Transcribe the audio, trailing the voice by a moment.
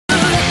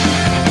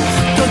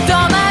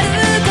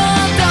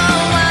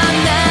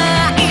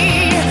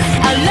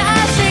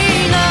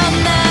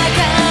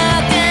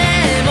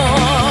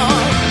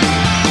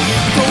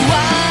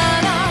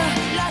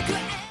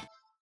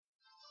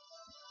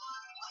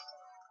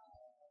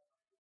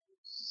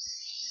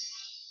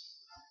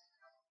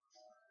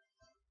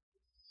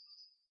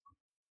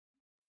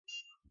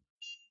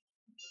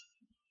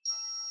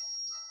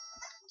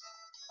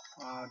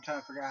I'm trying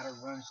to figure out how to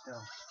run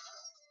still.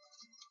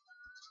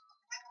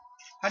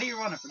 How do you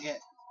run? I forget.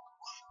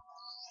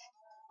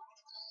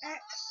 X.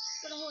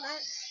 Gotta hold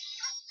X.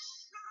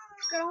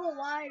 Gotta hold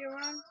Y to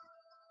run.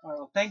 Alright,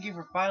 well, thank you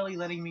for finally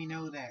letting me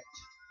know that.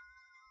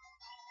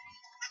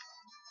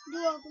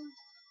 You're welcome.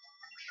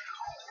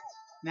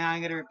 Now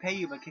I'm gonna repay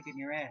you by kicking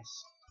your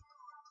ass.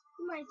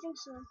 You might think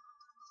so.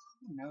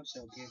 No,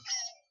 so kid.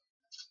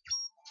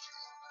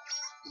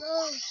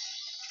 No.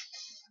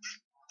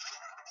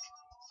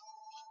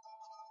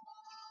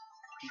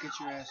 Get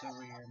your ass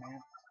over here,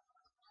 man.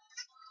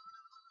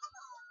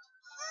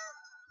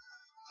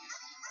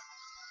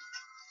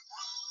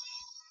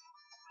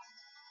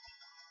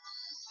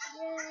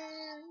 Yeah.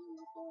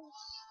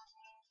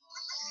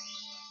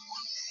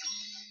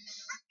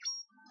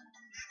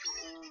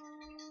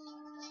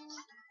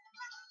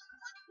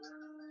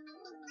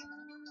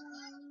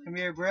 Come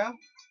here, bro.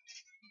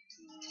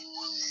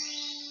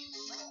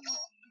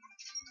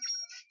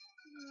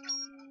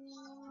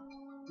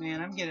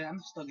 Man,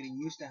 I'm still getting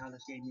used to how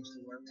this game used to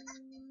work.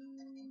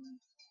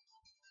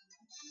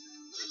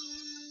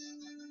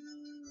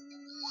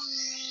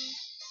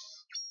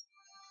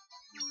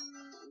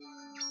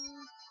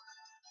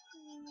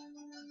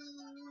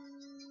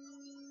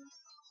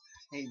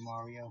 Hey,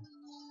 Mario.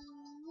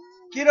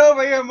 Get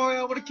over here,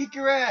 Mario. I want to kick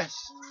your ass.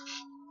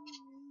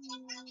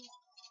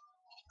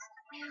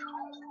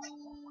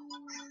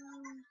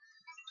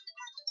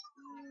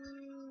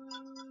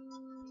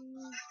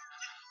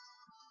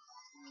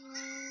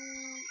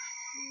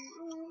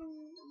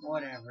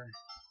 Whatever.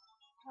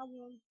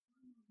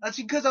 That's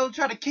because I was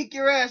trying to kick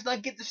your ass,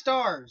 not get the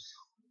stars.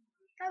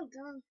 How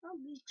done? I'll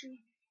beat you.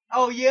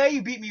 Oh, yeah,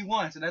 you beat me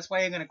once, and that's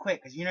why you're going to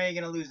quit, because you know you're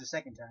going to lose the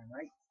second time,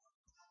 right?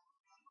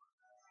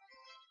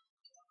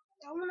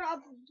 I want to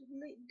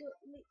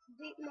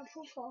update my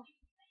profile.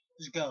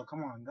 Just go.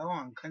 Come on. Go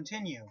on.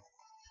 Continue.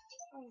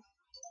 Oh.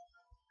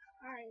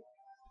 Alright.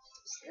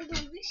 Still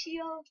doing this,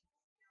 yo.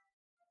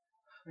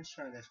 Let's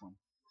try this one.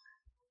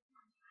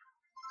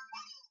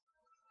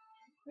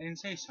 They didn't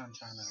say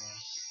sunshine on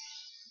us.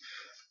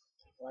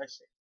 Well, I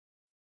see.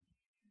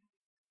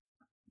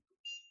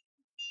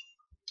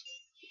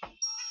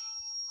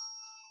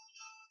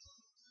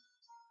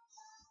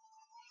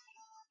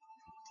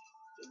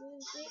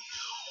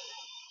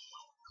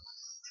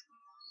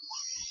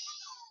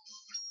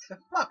 The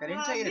fuck? I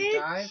didn't tell you to bitch.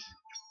 dive.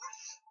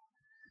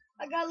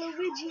 I got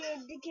Luigi here,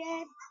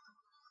 dickhead.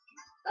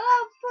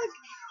 Oh, fuck.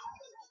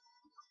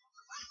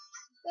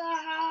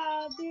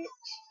 Ah, bitch.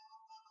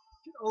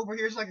 Get over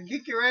here so I can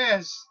kick your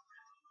ass.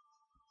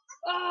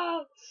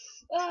 Oh,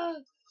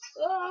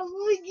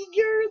 Luigi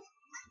girl.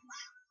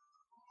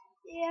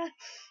 Yeah,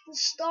 the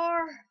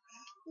star.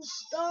 The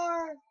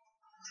star.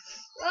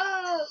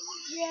 Oh,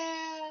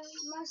 yeah,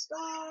 my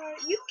star.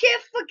 You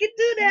can't fucking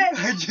do that.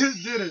 I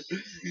just did it.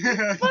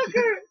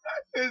 Fucker.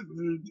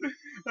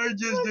 I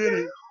just did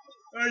it.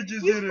 I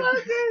just You did it.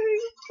 fucker.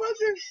 You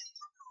fucker.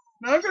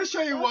 Now I'm gonna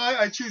show you why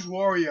I choose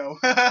Wario.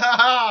 The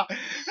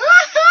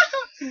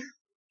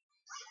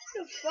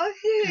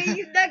fucker.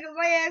 You knocking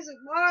my ass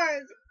with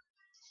Mars.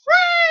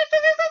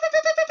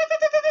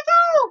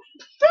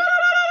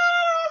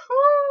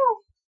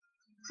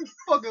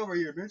 Fuck over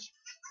here, bitch.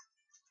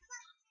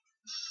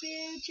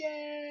 Bitch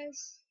ass.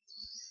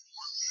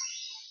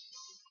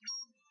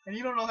 And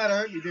you don't know how to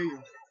hurt me, do you?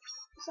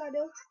 Yes, I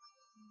do.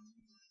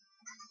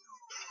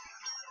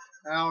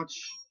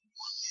 Ouch.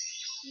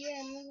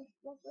 Yeah,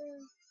 motherfucker.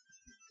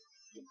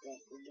 Get that,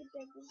 go get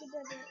that, go get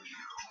that.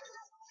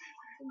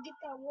 Go get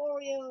that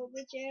Wario,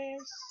 bitch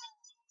ass.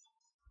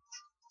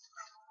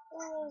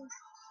 Oh,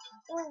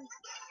 oh.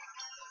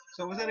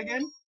 So was that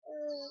again?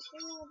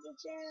 Come on,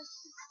 bitch ass.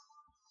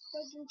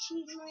 Fucking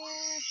cheat my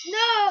ass.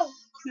 No!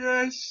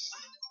 Yes.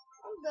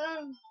 I'm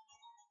done.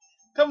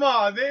 Come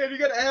on, man. We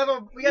gotta have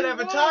a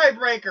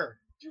tiebreaker.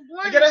 You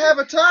We gotta have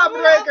a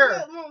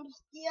tiebreaker.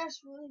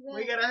 Yes, really bad.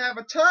 We gotta have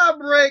a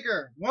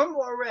tiebreaker. One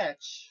more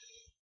match.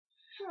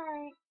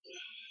 Alright.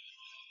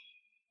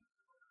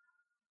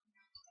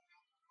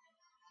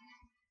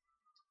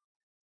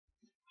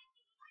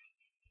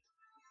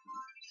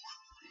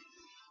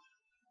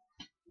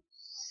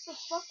 What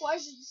the fuck? Why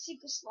is it the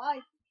secret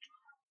slide?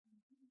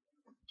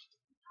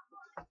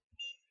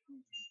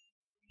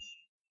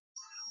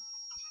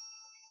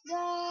 No,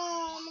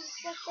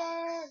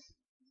 motherfucker.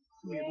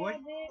 Come here, Yeah, boy.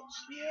 bitch.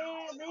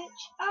 Yeah,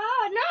 bitch.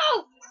 Ah,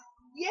 no!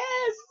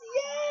 Yes,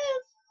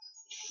 yes,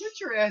 Get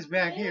your ass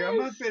back here. I'm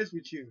not finished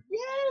with you.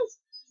 yes,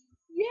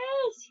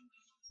 yes.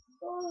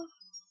 Oh,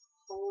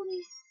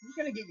 holy. You're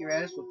gonna get your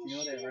ass whooped. You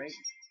know that, right?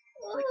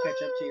 It's like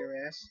catch up to your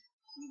ass.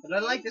 But I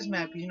like this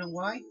map because you know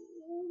why?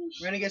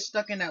 We're gonna get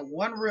stuck in that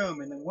one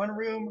room, and in one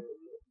room,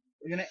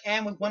 we're gonna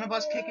end with one of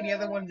us kicking the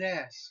other one's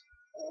ass.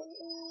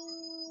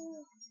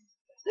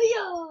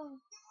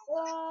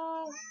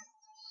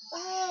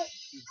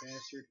 You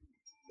bastard.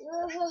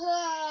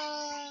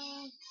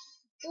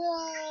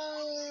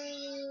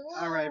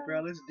 Alright,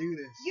 bro, let's do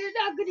this. You're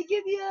not gonna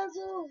give me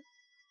asshole.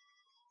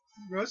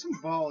 Grow some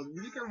balls.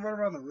 We're just gonna run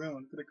around the room.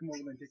 I'm gonna come over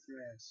there and kick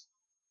your ass.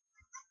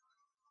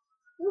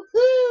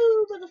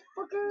 Woohoo,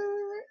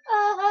 motherfucker!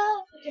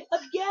 Ah,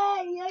 I'm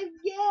gay. I'm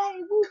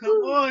gay. Woohoo!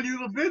 Come on, you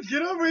little bitch,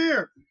 get over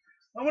here.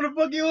 I want to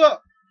fuck you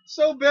up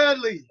so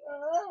badly.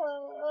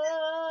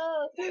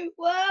 Oh,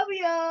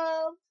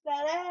 Wario,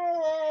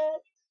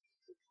 fat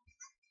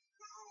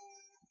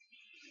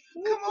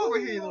Come over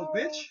here, you little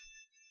bitch.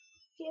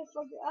 Can't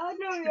fucking. I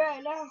know you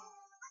right now.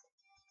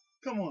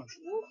 Come on.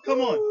 Come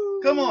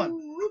on. Come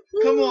on.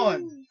 Come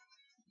on.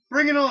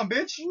 Bring it on,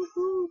 bitch.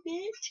 Woohoo,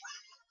 bitch.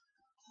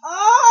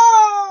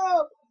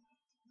 Oh!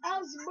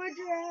 I'll smudge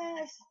your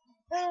ass.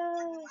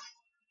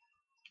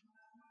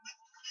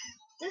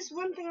 This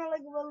one thing I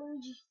like about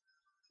Luigi.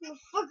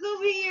 Fuck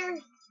over here.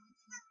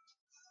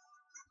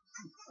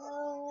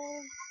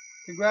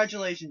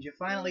 Congratulations, you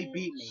finally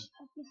beat me.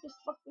 I beat the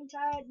fucking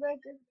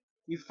tiebreaker.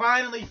 You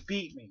finally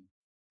beat me.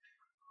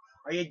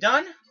 Are you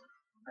done?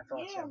 I thought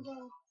Yeah, so. bro.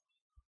 I'm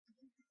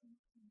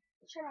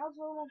trying to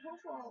outgrow my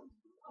profile.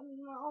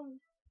 I'm my own.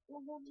 My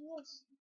whole DS.